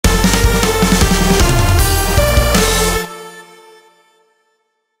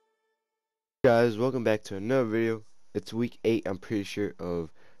Guys, welcome back to another video. It's week 8, I'm pretty sure, of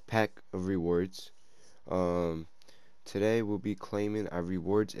pack of rewards. Um Today we'll be claiming our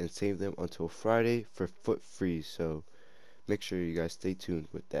rewards and save them until Friday for foot freeze, so make sure you guys stay tuned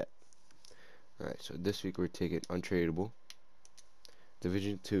with that. Alright, so this week we're taking untradeable,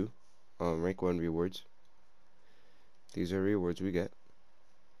 division 2, rank 1 rewards. These are rewards we get.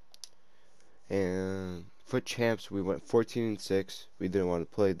 And foot champs we went 14 and 6. We didn't want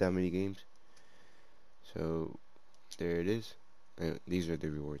to play that many games, so there it is. And these are the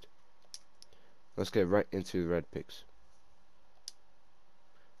rewards. Let's get right into the red picks.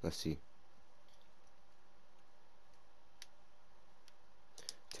 Let's see.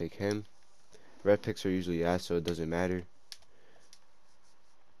 Take him. Red picks are usually ass, so it doesn't matter.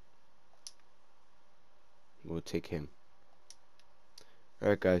 We'll take him.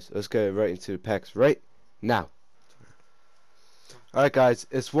 Alright guys, let's get right into the packs right now. Alright guys,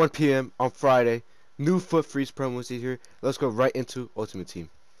 it's 1 p.m. on Friday. New foot freeze promos here. Let's go right into Ultimate Team.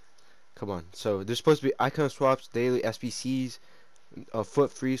 Come on. So there's supposed to be icon swaps, daily SBCs, a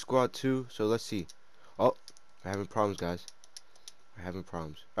foot freeze squad too. So let's see. Oh, we're having problems, guys. We're having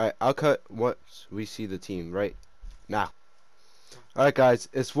problems. Alright, I'll cut once we see the team right now. Alright guys,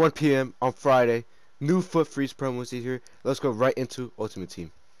 it's 1 p.m. on Friday. New foot freeze promos here. Let's go right into Ultimate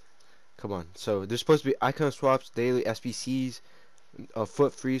Team. Come on. So there's supposed to be icon swaps, daily SBCs, a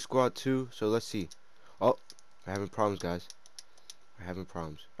foot freeze squad too. So let's see. Oh, we're having problems, guys. We're having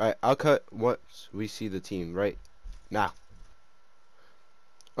problems. Alright, I'll cut once we see the team right now.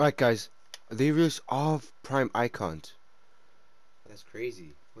 Alright guys, they released all prime icons. That's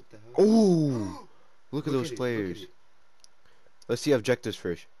crazy. What the hell? Oh, look at those Look players. at it. Let's see objectives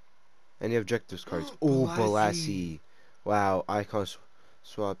first. Any objectives cards? Oh, Balassi. Wow, icon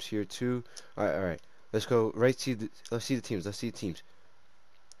swaps here too. Alright. Let's go right to the, let's see the teams. Let's see the teams.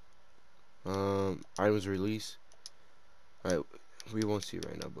 Items release. Alright, we won't see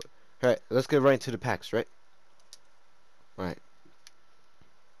right now, but alright, let's get right into the packs, right? Alright.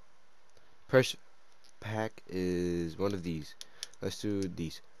 First pack is one of these. Let's do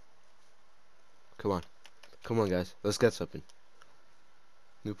these. Come on. Come on guys. Let's get something.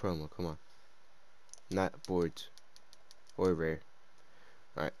 New promo, come on. Not boards. Or rare.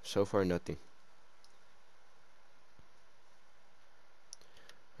 Alright, so far nothing.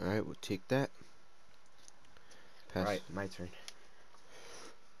 Alright, we'll take that. Pass. Right, my turn.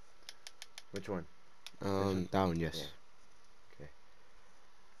 Which one? That one, yes. Yeah. Okay.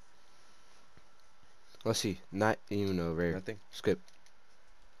 Let's see. Not even a rare. Nothing? Skip.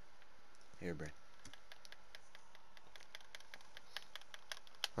 Here, Brad.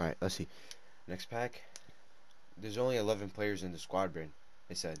 Alright, let's see. Next pack. There's only 11 players in the squad, Brad.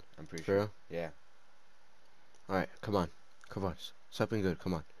 They said. I'm pretty For sure. real? Yeah. Alright, come on. Come on. Something good,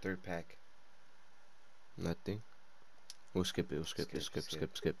 come on. Third pack. Nothing. We'll skip it. We'll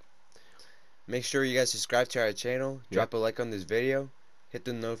skip. Make sure you guys subscribe to our channel. Drop a like on this video. Hit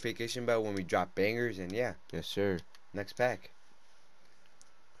the notification bell when we drop bangers. And yeah. Yes, sir. Next pack.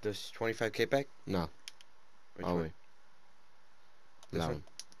 This 25k pack? No. Which I'll one? wait. This That one? one.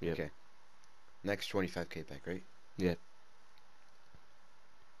 Yep. Okay. Next 25k pack, right? Yep.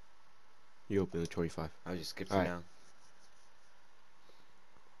 You open the 25. I'll just skip for Alright. now.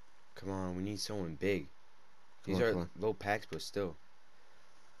 Come on, we need someone big. These Come are on. low packs, but still.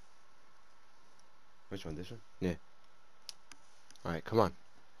 Which one? This one? Yeah. Alright, come on.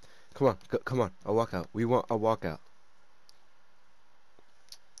 Come on. A walkout. We want a walkout.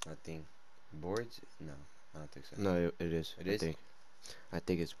 Nothing. Boards? No, I don't think so. No, it is. It is? I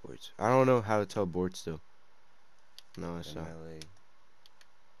think it's boards. I don't know how to tell boards though. No, it's not. MLA.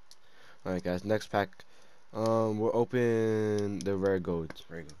 Alright guys, next pack. We'll open the rare golds.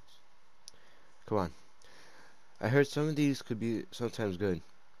 Rare golds. Come on. I heard some of these could be sometimes good.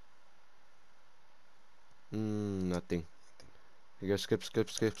 Nothing. You go skip.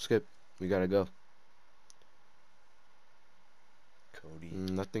 We gotta go. Cody.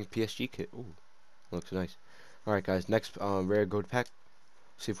 Nothing. PSG kit. Ooh, looks nice. Alright guys, next rare gold pack.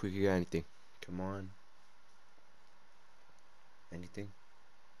 See if we can get anything. Come on. Anything?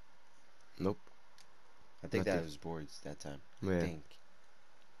 Nope. I think Nothing. that was boards that time. Yeah. I think.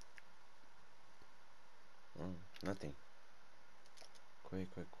 Oh, nothing. Quick.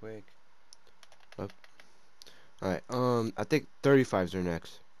 Alright, I think 35s are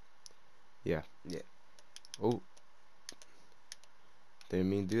next. Yeah. Oh. Didn't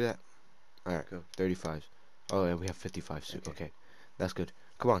mean to do that. Alright, Go. 35s. Oh, yeah, we have 55s too. Okay. That's good.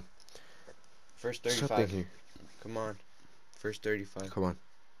 Come on. First Something 35. here. Come on. First 35. Come on.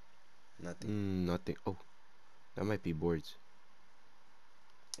 Nothing. Nothing. Oh. That might be boards.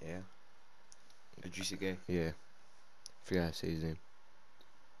 Yeah. Ajusige. Yeah. Forgot how to say his name.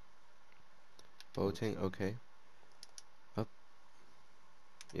 Boateng. Okay. Up.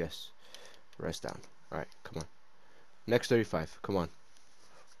 Yes. Rest down. Alright, come on. Next 35. Come on.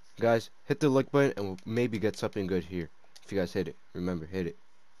 Guys, hit the like button and we'll maybe get something good here. If you guys hit it. Remember, hit it.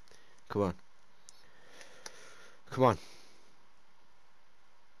 Come on. Come on.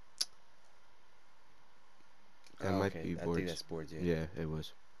 That might Okay, be I boards. think that's boards, yeah. Yeah, it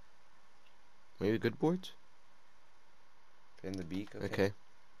was. Maybe good boards? In the beak, okay. Okay.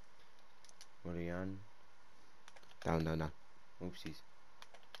 Morian. Down, down, down. Oopsies.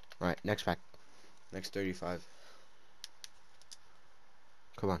 Alright, next pack. Next 35.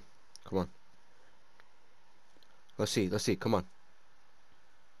 Come on. Come on. Let's see. Let's see. Come on.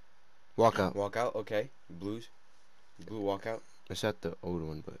 Walk out. Walk out, okay. Blues. Blue walkout. It's not the old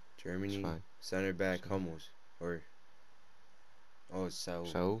one, but Germany. it's fine. Center back Hummels. Or oh, it's Saul.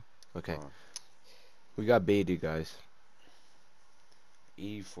 So, okay. Oh, We got baited, guys.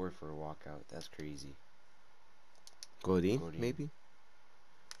 84 for a walkout. That's crazy. Godin, Godin. maybe?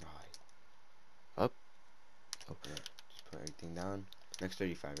 Oh, Up. okay. Just put everything down. Next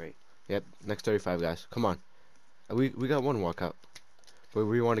 35, right? Yep, next 35, guys. Come on. We got one walkout. But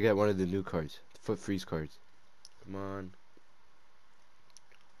we want to get one of the new cards. Foot freeze cards. Come on.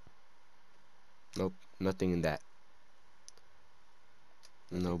 Nope, nothing in that.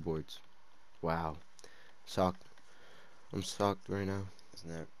 No boards. Wow. Shocked. I'm shocked right now. Isn't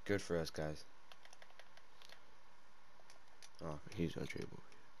that good for us, guys? Oh, he's untradeable.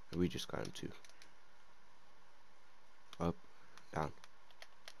 We just got him too. Up, down.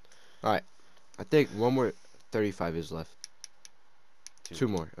 Alright. I think one more 35 is left. Two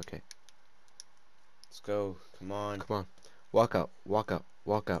more, okay. Let's go. Come on. Come on. Walk out, walk out,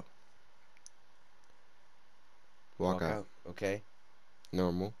 walk out. Walk out. Okay.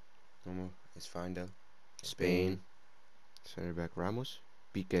 Normal. Normal. It's fine though. Spain. Center back Ramos.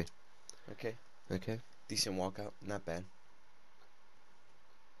 BK. Okay. Okay. Decent walkout. Not bad.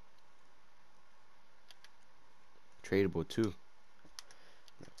 Tradable too.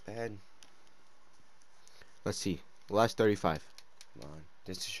 Not bad. Let's see. Last 35. Come on.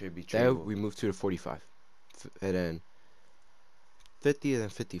 This should be Then tradable. we move to the 45. And then 50 and then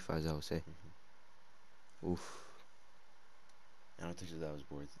 55, I would say. Oof. I don't think so that was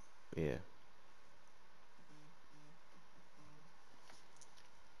boards. Yeah.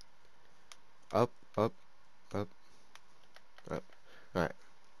 Up, up, up, up. Alright.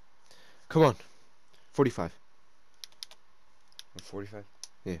 Come on. 45. 45?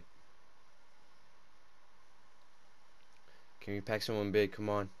 Yeah. Can we pack someone big? Come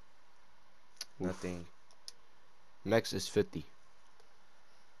on. Oof. Nothing. Next is 50.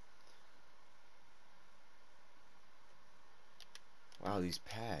 Wow, these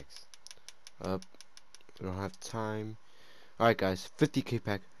packs. Up. We don't have time. Alright, guys. 50k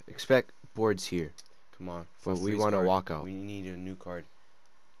pack. Expect boards here. Come on. But we Freeze want to card. walk out. We need a new card.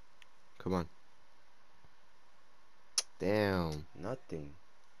 Come on. Damn. Nothing.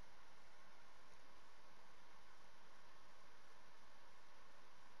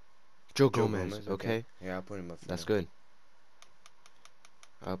 Joe Joe Gomez. Gomez, Okay. Yeah, I'll put him up for That's now. good.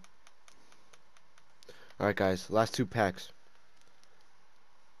 Up. Alright, guys. Last two packs.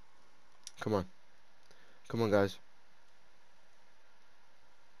 Come on. Come on, guys.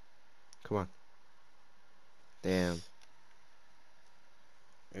 Come on. Damn.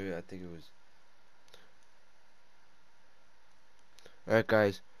 Maybe I think it was. Alright,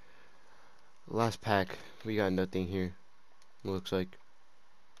 guys. Last pack. We got nothing here. Looks like.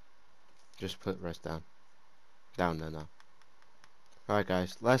 Just put rest down. Down, down. Alright,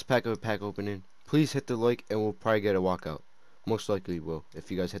 guys. Last pack of a pack opening. Please hit the like and we'll probably get a walkout. Most likely will. If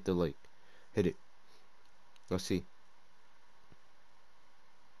you guys hit the like. Hit it. Let's see.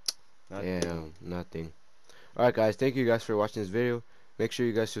 Nothing. Damn, nothing. Alright, guys. Thank you guys for watching this video. Make sure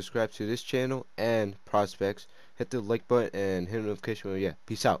you guys subscribe to this channel and Prospects. Hit the like button and hit the notification bell. Yeah.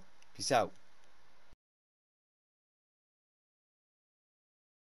 Peace out. Peace out.